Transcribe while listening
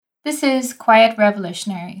This is Quiet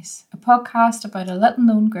Revolutionaries, a podcast about a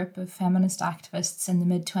little-known group of feminist activists in the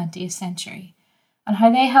mid-20th century and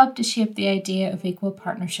how they helped to shape the idea of equal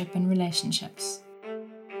partnership in relationships.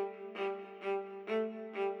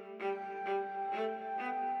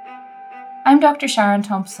 I'm Dr. Sharon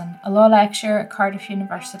Thompson, a law lecturer at Cardiff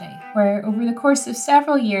University, where over the course of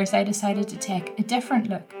several years I decided to take a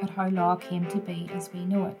different look at how law came to be as we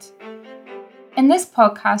know it. In this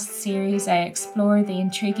podcast series, I explore the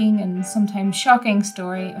intriguing and sometimes shocking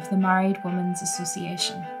story of the Married Women's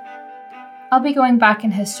Association. I'll be going back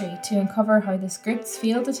in history to uncover how this group's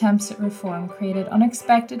failed attempts at reform created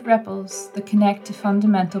unexpected ripples that connect to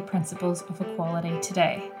fundamental principles of equality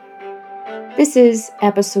today. This is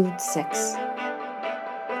episode 6.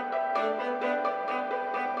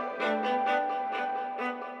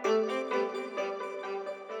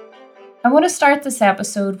 I want to start this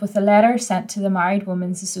episode with a letter sent to the Married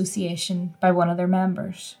Women's Association by one of their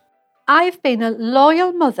members. I've been a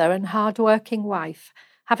loyal mother and hard-working wife,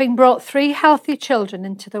 having brought 3 healthy children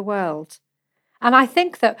into the world. And I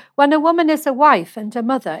think that when a woman is a wife and a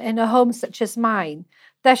mother in a home such as mine,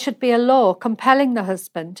 there should be a law compelling the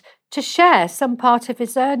husband to share some part of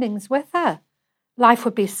his earnings with her. Life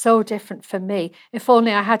would be so different for me if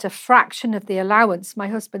only I had a fraction of the allowance my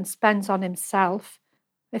husband spends on himself.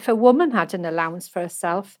 If a woman had an allowance for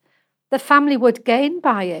herself, the family would gain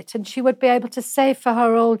by it and she would be able to save for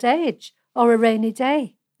her old age or a rainy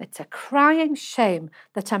day. It's a crying shame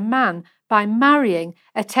that a man, by marrying,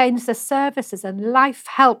 attains the services and life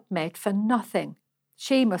helpmate for nothing.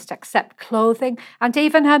 She must accept clothing and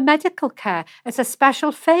even her medical care as a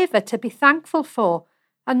special favour to be thankful for,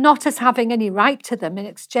 and not as having any right to them in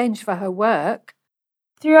exchange for her work.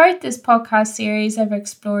 Throughout this podcast series, I've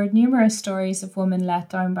explored numerous stories of women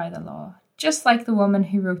let down by the law, just like the woman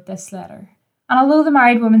who wrote this letter. And although the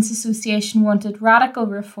Married Women's Association wanted radical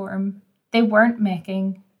reform, they weren't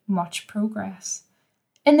making much progress.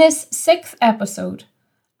 In this 6th episode,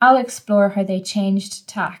 I'll explore how they changed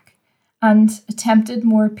tack and attempted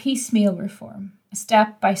more piecemeal reform, a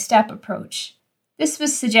step-by-step approach. This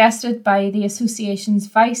was suggested by the association's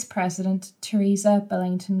vice president, Teresa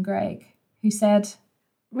Billington-Gregg, who said,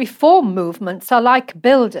 "Reform movements are like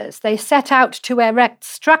builders. They set out to erect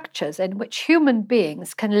structures in which human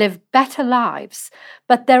beings can live better lives,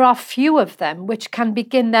 but there are few of them which can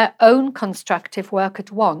begin their own constructive work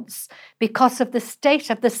at once because of the state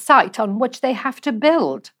of the site on which they have to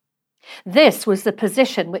build." This was the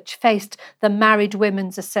position which faced the Married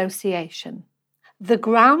Women's Association. The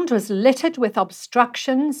ground was littered with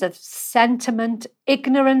obstructions of sentiment,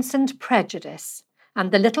 ignorance, and prejudice.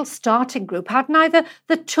 And the little starting group had neither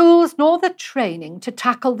the tools nor the training to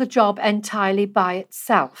tackle the job entirely by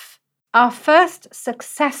itself. Our first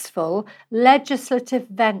successful legislative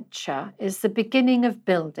venture is the beginning of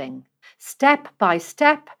building. Step by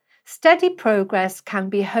step, steady progress can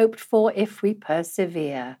be hoped for if we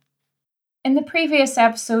persevere. In the previous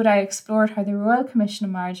episode, I explored how the Royal Commission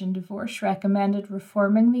of Marriage and Divorce recommended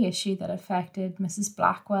reforming the issue that affected Mrs.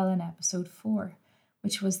 Blackwell in episode 4.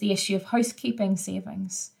 Which was the issue of housekeeping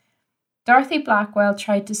savings. Dorothy Blackwell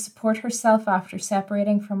tried to support herself after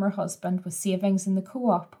separating from her husband with savings in the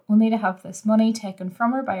co-op, only to have this money taken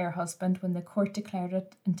from her by her husband when the court declared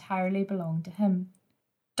it entirely belonged to him.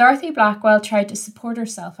 Dorothy Blackwell tried to support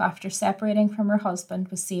herself after separating from her husband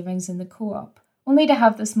with savings in the co-op, only to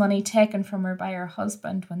have this money taken from her by her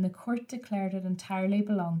husband when the court declared it entirely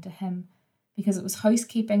belonged to him, because it was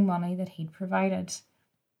housekeeping money that he'd provided.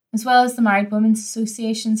 As well as the Married Women's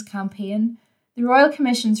Association's campaign, the Royal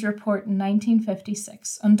Commission's report in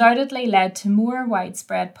 1956 undoubtedly led to more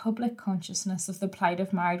widespread public consciousness of the plight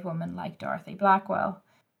of married women like Dorothy Blackwell.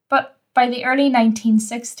 But by the early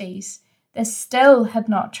 1960s, this still had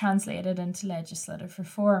not translated into legislative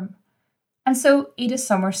reform. And so Edith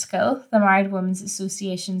Summerskill, the Married Women's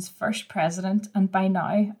Association's first president and by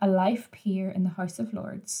now a life peer in the House of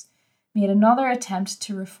Lords, made another attempt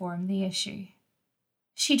to reform the issue.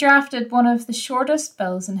 She drafted one of the shortest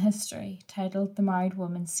bills in history, titled the Married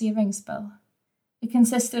Women's Savings Bill. It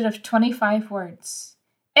consisted of 25 words.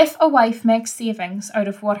 If a wife makes savings out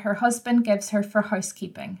of what her husband gives her for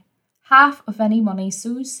housekeeping, half of any money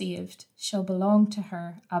so saved shall belong to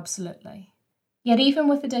her absolutely. Yet even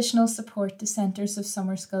with additional support, the Centres of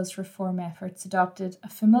Summerskill's reform efforts adopted a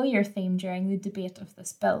familiar theme during the debate of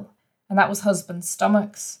this bill, and that was husbands'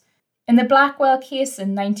 stomachs. In the Blackwell case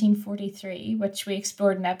in 1943, which we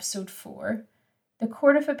explored in episode 4, the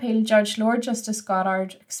Court of Appeal Judge Lord Justice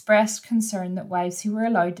Goddard expressed concern that wives who were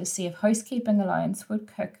allowed to save housekeeping allowance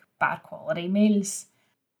would cook bad quality meals.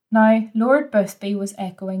 Now, Lord Boothby was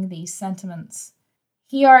echoing these sentiments.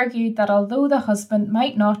 He argued that although the husband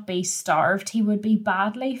might not be starved, he would be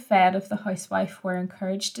badly fed if the housewife were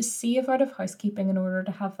encouraged to save out of housekeeping in order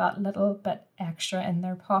to have that little bit extra in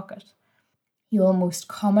their pocket. He almost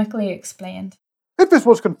comically explained, "If this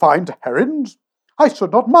was confined to herrings, I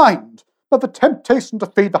should not mind, but the temptation to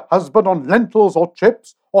feed the husband on lentils or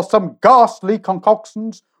chips or some ghastly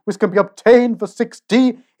concoctions which can be obtained for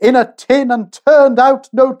 6d in a tin and turned out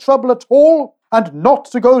no trouble at all, and not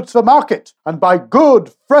to go to the market and buy good,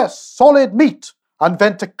 fresh, solid meat, and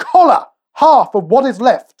then to collar half of what is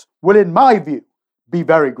left, will, in my view, be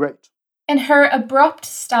very great." In her abrupt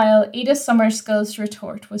style, Edith Summerskill's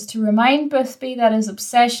retort was to remind Boothby that his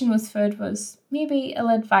obsession with food was maybe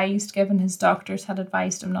ill-advised given his doctors had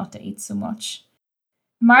advised him not to eat so much.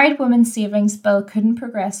 The Married Women's Savings Bill couldn't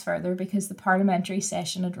progress further because the parliamentary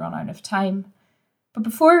session had run out of time. But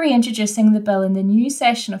before reintroducing the bill in the new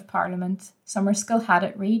session of Parliament, Summerskill had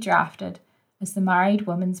it redrafted as the Married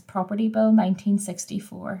Women's Property Bill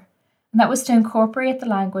 1964, and that was to incorporate the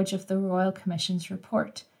language of the Royal Commission's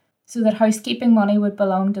report, so that housekeeping money would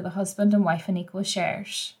belong to the husband and wife in equal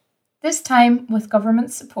shares. This time, with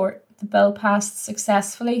government support, the bill passed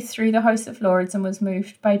successfully through the House of Lords and was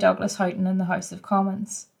moved by Douglas Houghton in the House of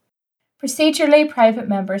Commons. Procedurally, private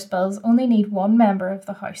members' bills only need one member of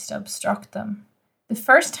the House to obstruct them. The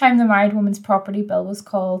first time the Married Women's Property Bill was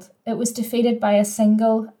called, it was defeated by a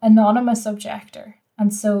single, anonymous objector,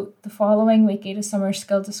 and so the following week Edith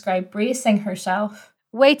Summerskill described bracing herself,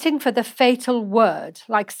 waiting for the fatal word,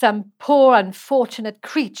 like some poor unfortunate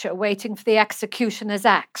creature waiting for the executioner's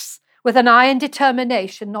axe, with an iron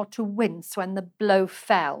determination not to wince when the blow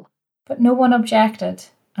fell. But no one objected,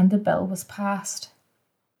 and the bill was passed.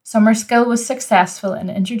 Summerskill was successful in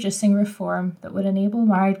introducing reform that would enable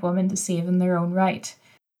married women to save in their own right.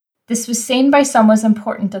 This was seen by some as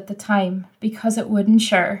important at the time because it would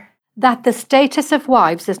ensure that the status of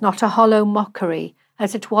wives is not a hollow mockery,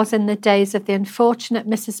 as it was in the days of the unfortunate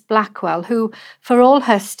Mrs. Blackwell, who, for all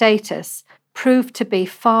her status, proved to be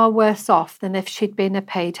far worse off than if she'd been a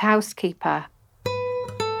paid housekeeper.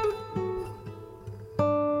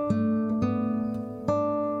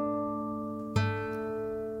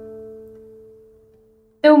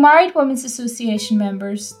 Though Married Women's Association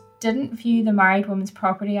members didn't view the Married Women's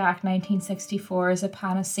Property Act 1964 as a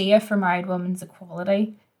panacea for married women's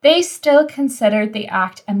equality, they still considered the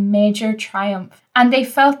Act a major triumph, and they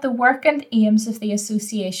felt the work and aims of the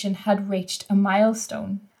association had reached a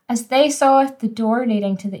milestone. As they saw it, the door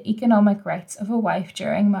leading to the economic rights of a wife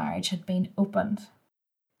during marriage had been opened.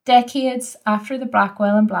 Decades after the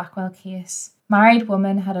Blackwell and Blackwell case, married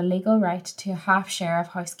women had a legal right to a half share of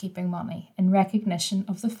housekeeping money in recognition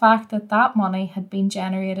of the fact that that money had been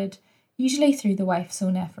generated usually through the wife's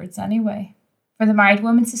own efforts anyway. For the Married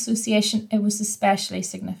Women's Association, it was especially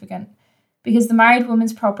significant because the Married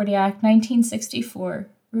Women's Property Act 1964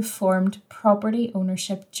 reformed property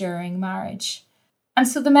ownership during marriage. And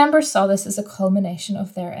so the members saw this as a culmination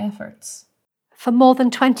of their efforts. For more than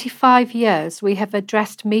 25 years, we have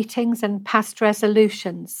addressed meetings and passed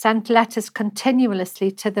resolutions, sent letters continuously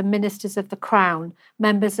to the Ministers of the Crown,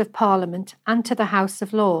 Members of Parliament, and to the House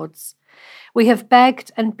of Lords. We have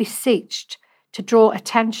begged and beseeched to draw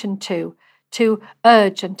attention to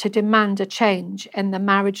urge and to demand a change in the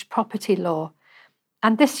marriage property law.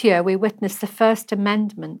 And this year we witnessed the first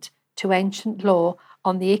amendment to ancient law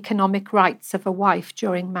on the economic rights of a wife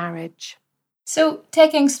during marriage. So,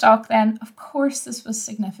 taking stock then, of course this was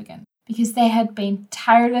significant because they had been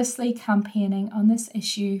tirelessly campaigning on this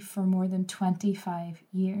issue for more than 25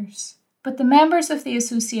 years. But the members of the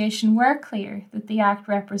association were clear that the Act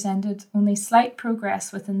represented only slight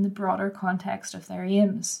progress within the broader context of their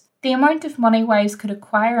aims. The amount of money wives could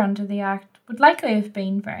acquire under the Act would likely have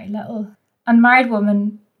been very little, and married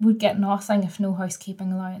women would get nothing if no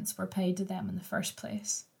housekeeping allowance were paid to them in the first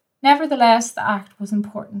place. Nevertheless, the Act was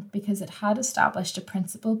important because it had established a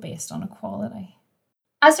principle based on equality.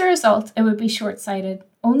 As a result, it would be short-sighted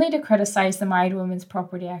only to criticise the Married Women's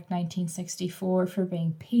Property Act 1964 for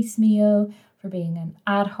being piecemeal, for being an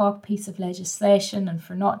ad hoc piece of legislation, and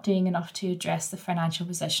for not doing enough to address the financial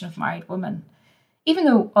position of married women, even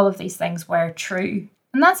though all of these things were true.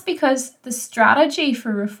 And that's because the strategy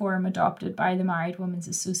for reform adopted by the Married Women's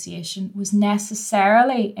Association was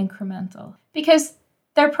necessarily incremental, because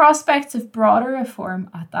their prospects of broader reform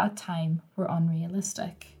at that time were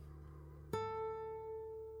unrealistic.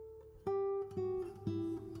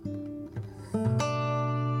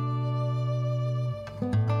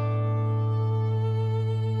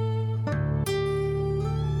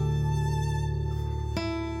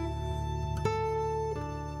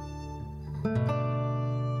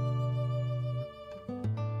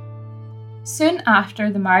 Soon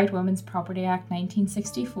after the Married Women's Property Act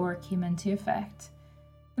 1964 came into effect,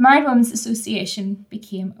 the Married Women's Association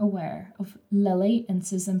became aware of Lily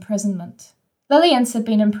Ince's imprisonment. Lily Ince had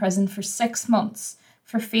been imprisoned for 6 months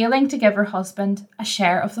for failing to give her husband a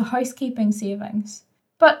share of the housekeeping savings.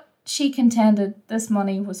 But she contended this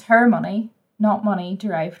money was her money, not money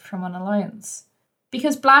derived from an allowance.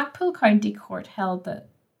 Because Blackpool County Court held that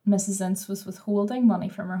Mrs. Ince was withholding money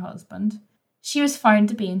from her husband, she was found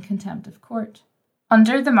to be in contempt of court.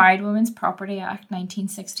 Under the Married Women's Property Act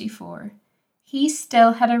 1964, he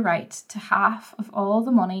still had a right to half of all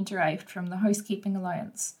the money derived from the housekeeping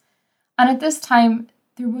allowance. And at this time,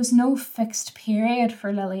 there was no fixed period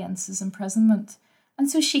for Lily Ince's imprisonment, and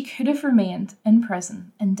so she could have remained in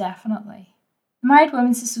prison indefinitely. The Married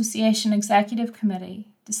Women's Association Executive Committee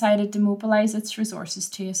decided to mobilise its resources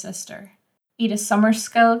to assist her. Edith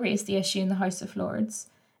Summerskill raised the issue in the House of Lords,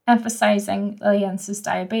 emphasising Lily Ince's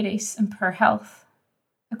diabetes and poor health.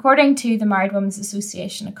 According to the Married Women's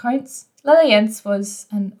Association accounts, Lily Ince was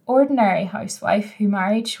an ordinary housewife who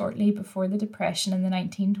married shortly before the Depression in the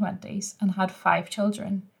 1920s and had 5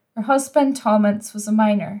 children. Her husband, Tom Ince, was a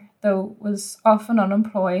miner, though was often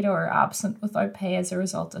unemployed or absent without pay as a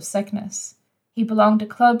result of sickness. He belonged to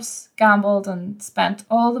clubs, gambled, and spent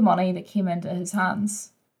all the money that came into his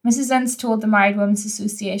hands. Mrs. Ince told the Married Women's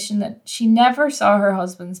Association that she never saw her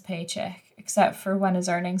husband's paycheck, except for when his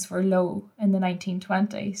earnings were low in the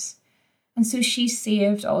 1920s. And so she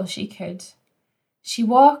saved all she could. She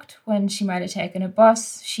walked when she might have taken a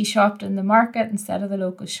bus, she shopped in the market instead of the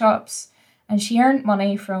local shops, and she earned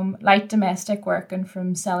money from light domestic work and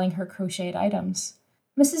from selling her crocheted items.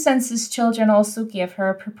 Mrs. Ince's children also gave her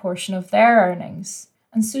a proportion of their earnings,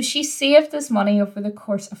 and so she saved this money over the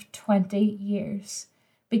course of 20 years,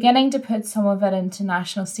 beginning to put some of it into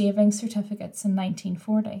national savings certificates in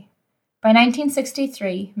 1940. By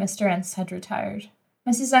 1963, Mr. Ince had retired.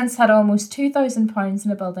 Mrs. Ince had almost £2,000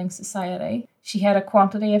 in a building society, she had a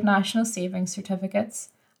quantity of national savings certificates,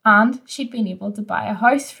 and she'd been able to buy a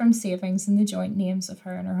house from savings in the joint names of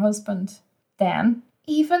her and her husband. Then,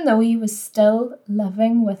 even though he was still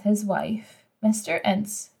living with his wife, Mr.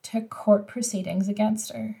 Ince took court proceedings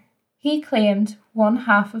against her. He claimed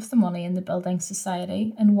 1/2 of the money in the building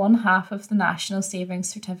society and 1/2 of the national savings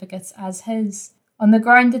certificates as his, on the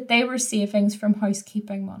ground that they were savings from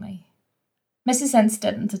housekeeping money. Mrs. Ince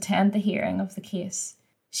didn't attend the hearing of the case.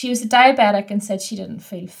 She was a diabetic and said she didn't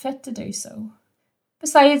feel fit to do so.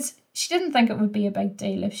 Besides, she didn't think it would be a big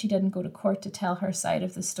deal if she didn't go to court to tell her side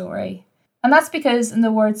of the story. And that's because, in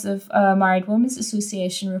the words of a Married Women's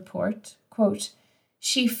Association report, quote,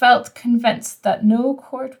 she felt convinced that no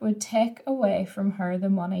court would take away from her the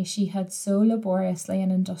money she had so laboriously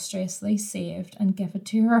and industriously saved and give it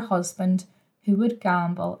to her husband, who would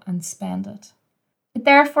gamble and spend it. It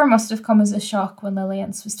therefore must have come as a shock when Lily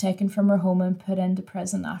Ince was taken from her home and put into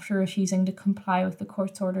prison after refusing to comply with the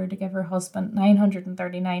court's order to give her husband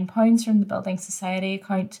 £939 from the Building Society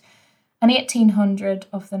account and £1,800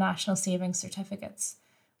 of the National Savings Certificates,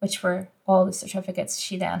 which were all the certificates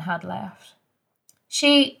she then had left.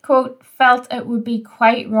 She, quote, felt it would be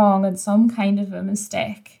quite wrong and some kind of a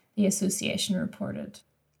mistake, the association reported.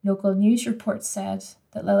 Local news reports said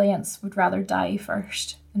that Lily Ince would rather die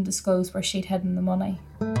first than disclose where she'd hidden the money.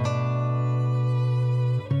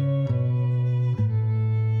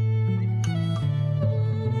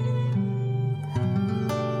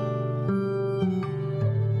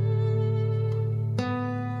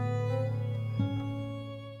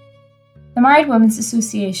 The Married Women's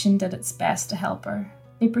Association did its best to help her.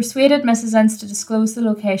 They persuaded Mrs. Ince to disclose the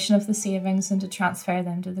location of the savings and to transfer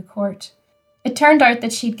them to the court. It turned out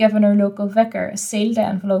that she'd given her local vicar a sealed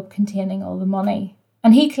envelope containing all the money,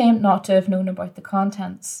 and he claimed not to have known about the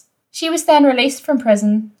contents. She was then released from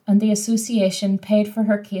prison, and the association paid for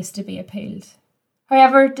her case to be appealed.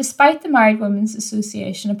 However, despite the Married Women's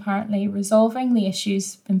Association apparently resolving the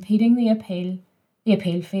issues impeding the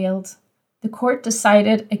appeal failed. The court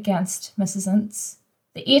decided against Mrs. Ince.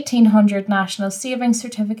 The 1,800 national savings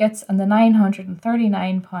certificates and the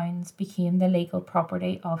 £939 became the legal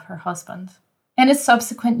property of her husband. In its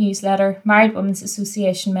subsequent newsletter, Married Women's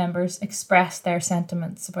Association members expressed their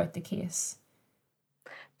sentiments about the case.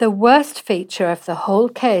 The worst feature of the whole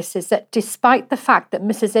case is that despite the fact that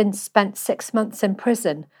Mrs. Ince spent 6 months in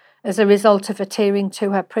prison as a result of adhering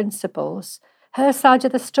to her principles, her side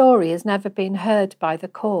of the story has never been heard by the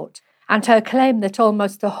court, and her claim that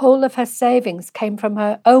almost the whole of her savings came from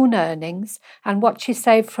her own earnings and what she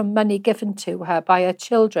saved from money given to her by her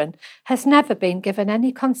children has never been given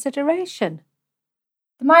any consideration.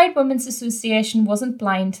 The Married Women's Association wasn't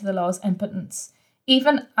blind to the law's impotence,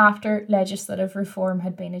 even after legislative reform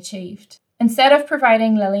had been achieved. Instead of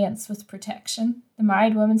providing Lilliance with protection, the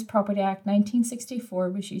Married Women's Property Act 1964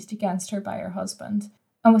 was used against her by her husband,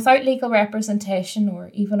 and without legal representation or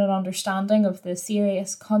even an understanding of the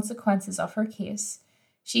serious consequences of her case,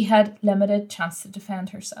 she had limited chance to defend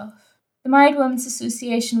herself. The Married Women's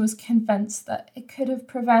Association was convinced that it could have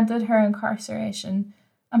prevented her incarceration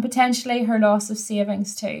and potentially her loss of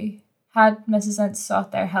savings too, had Mrs. Ince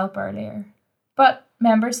sought their help earlier. But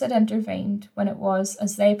members had intervened when it was,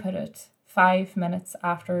 as they put it, 5 minutes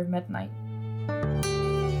after midnight.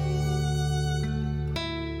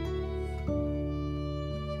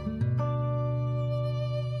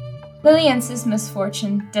 Lilliance's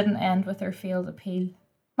misfortune didn't end with her failed appeal.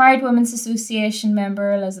 Married Women's Association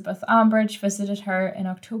member Elizabeth Ambridge visited her in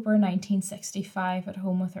October 1965 at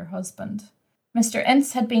home with her husband. Mr.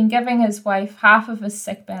 Ince had been giving his wife half of his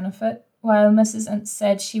sick benefit, while Mrs. Ince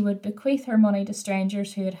said she would bequeath her money to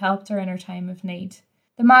strangers who had helped her in her time of need.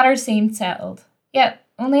 The matter seemed settled, yet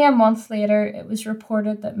only a month later it was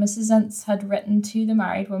reported that Mrs. Ince had written to the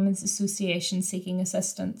Married Women's Association seeking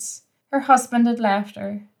assistance. Her husband had left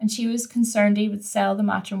her, and she was concerned he would sell the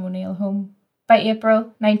matrimonial home. By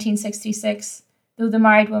April 1966, though the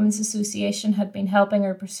Married Women's Association had been helping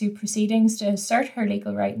her pursue proceedings to assert her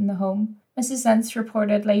legal right in the home, Mrs. Ince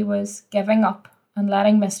reportedly was giving up and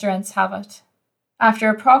letting Mr. Ince have it. After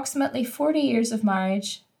approximately 40 years of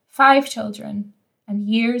marriage, 5 children, and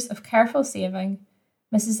years of careful saving,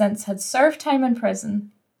 Mrs. Ince had served time in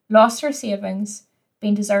prison, lost her savings,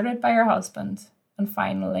 been deserted by her husband, and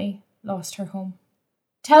finally lost her home.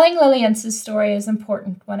 Telling Lilliance's story is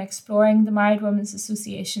important when exploring the Married Women's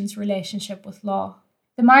Association's relationship with law.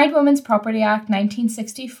 The Married Women's Property Act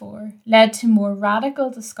 1964 led to more radical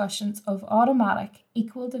discussions of automatic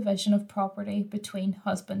equal division of property between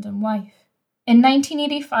husband and wife. In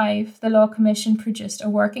 1985, the Law Commission produced a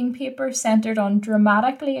working paper centred on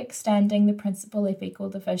dramatically extending the principle of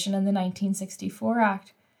equal division in the 1964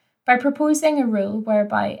 Act by proposing a rule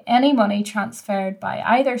whereby any money transferred by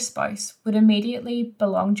either spouse would immediately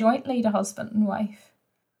belong jointly to husband and wife.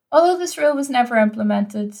 Although this rule was never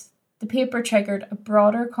implemented, the paper triggered a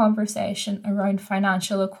broader conversation around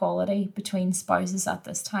financial equality between spouses at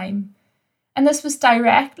this time, and this was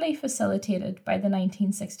directly facilitated by the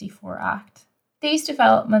 1964 Act. These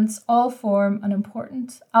developments all form an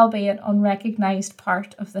important, albeit unrecognised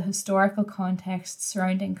part of the historical context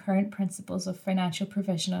surrounding current principles of financial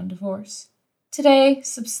provision and divorce. Today,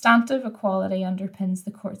 substantive equality underpins the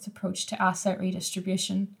court's approach to asset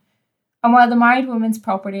redistribution, and while the Married Women's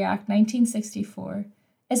Property Act 1964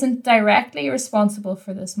 isn't directly responsible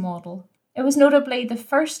for this model, it was notably the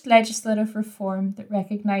first legislative reform that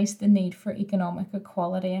recognised the need for economic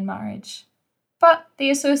equality in marriage. But the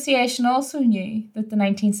association also knew that the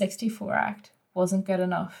 1964 Act wasn't good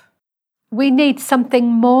enough. We need something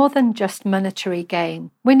more than just monetary gain.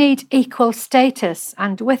 We need equal status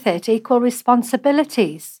and with it equal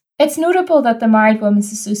responsibilities. It's notable that the Married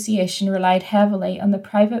Women's Association relied heavily on the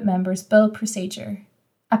private member's bill procedure,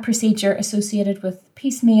 a procedure associated with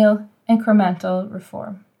piecemeal, incremental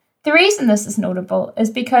reform. The reason this is notable is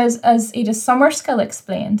because, as Edith Summerskill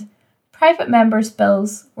explained, private members'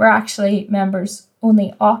 bills were actually members'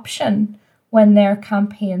 only option when their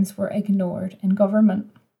campaigns were ignored in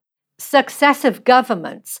government. Successive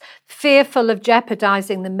governments, fearful of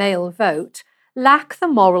jeopardising the male vote, lack the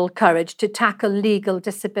moral courage to tackle legal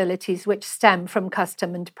disabilities which stem from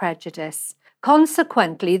custom and prejudice.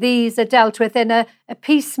 Consequently, these are dealt with in a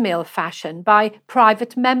piecemeal fashion by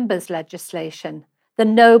private members' legislation. The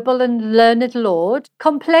noble and learned lord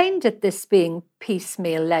complained at this being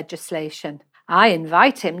piecemeal legislation. I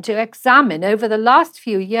invite him to examine over the last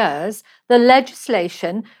few years the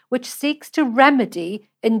legislation which seeks to remedy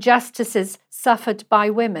injustices suffered by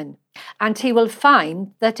women, and he will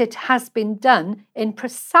find that it has been done in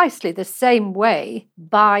precisely the same way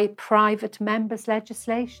by private members'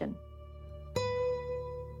 legislation.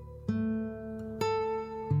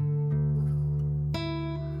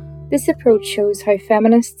 This approach shows how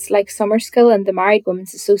feminists like Summerskill and the Married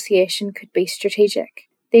Women's Association could be strategic.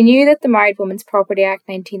 They knew that the Married Women's Property Act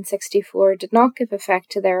 1964 did not give effect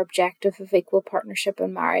to their objective of equal partnership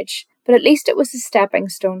in marriage, but at least it was a stepping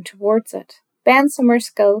stone towards it. Ben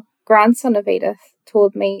Summerskill, grandson of Edith,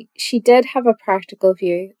 told me she did have a practical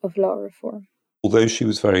view of law reform. Although she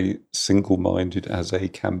was very single-minded as a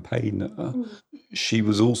campaigner, she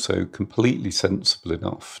was also completely sensible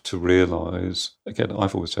enough to realise, again,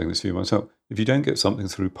 I've always taken this view myself, if you don't get something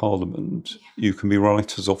through Parliament, you can be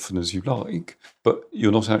right as often as you like, but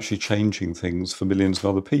you're not actually changing things for millions of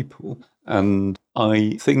other people. And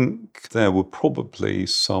I think there were probably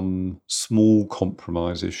some small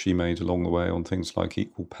compromises she made along the way on things like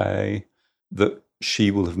equal pay, that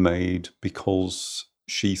she will have made because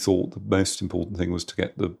she thought the most important thing was to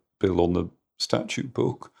get the bill on the statute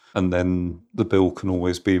book. And then the bill can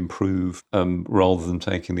always be improved, rather than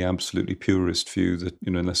taking the absolutely purist view that,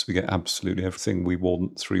 unless we get absolutely everything we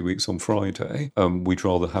want 3 weeks on Friday, we'd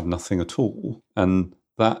rather have nothing at all. And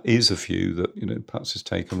that is a view that, perhaps is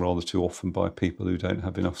taken rather too often by people who don't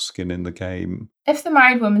have enough skin in the game. If the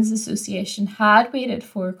Married Women's Association had waited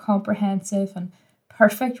for comprehensive and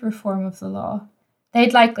perfect reform of the law,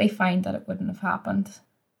 they'd likely find that it wouldn't have happened.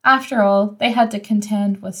 After all, they had to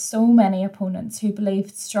contend with so many opponents who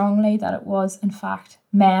believed strongly that it was, in fact,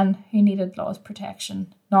 men who needed law's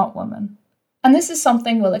protection, not women. And this is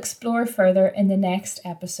something we'll explore further in the next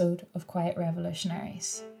episode of Quiet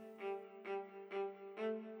Revolutionaries.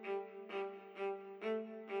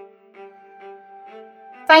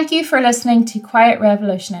 Thank you for listening to Quiet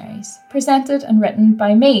Revolutionaries, presented and written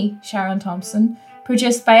by me, Sharon Thompson,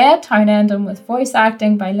 produced by Ed Townend and with voice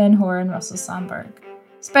acting by Lynn Hoare and Russell Sandberg.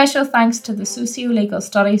 Special thanks to the Socio-Legal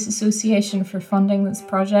Studies Association for funding this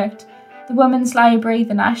project, the Women's Library,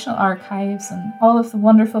 the National Archives, and all of the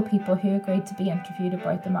wonderful people who agreed to be interviewed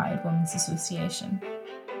about the Married Women's Association.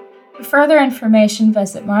 For further information,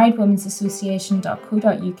 visit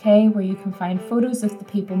marriedwomensassociation.co.uk, where you can find photos of the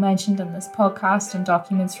people mentioned in this podcast and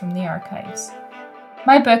documents from the archives.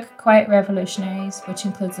 My book, Quiet Revolutionaries, which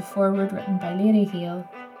includes a foreword written by Lady Hale,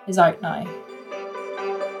 is out now.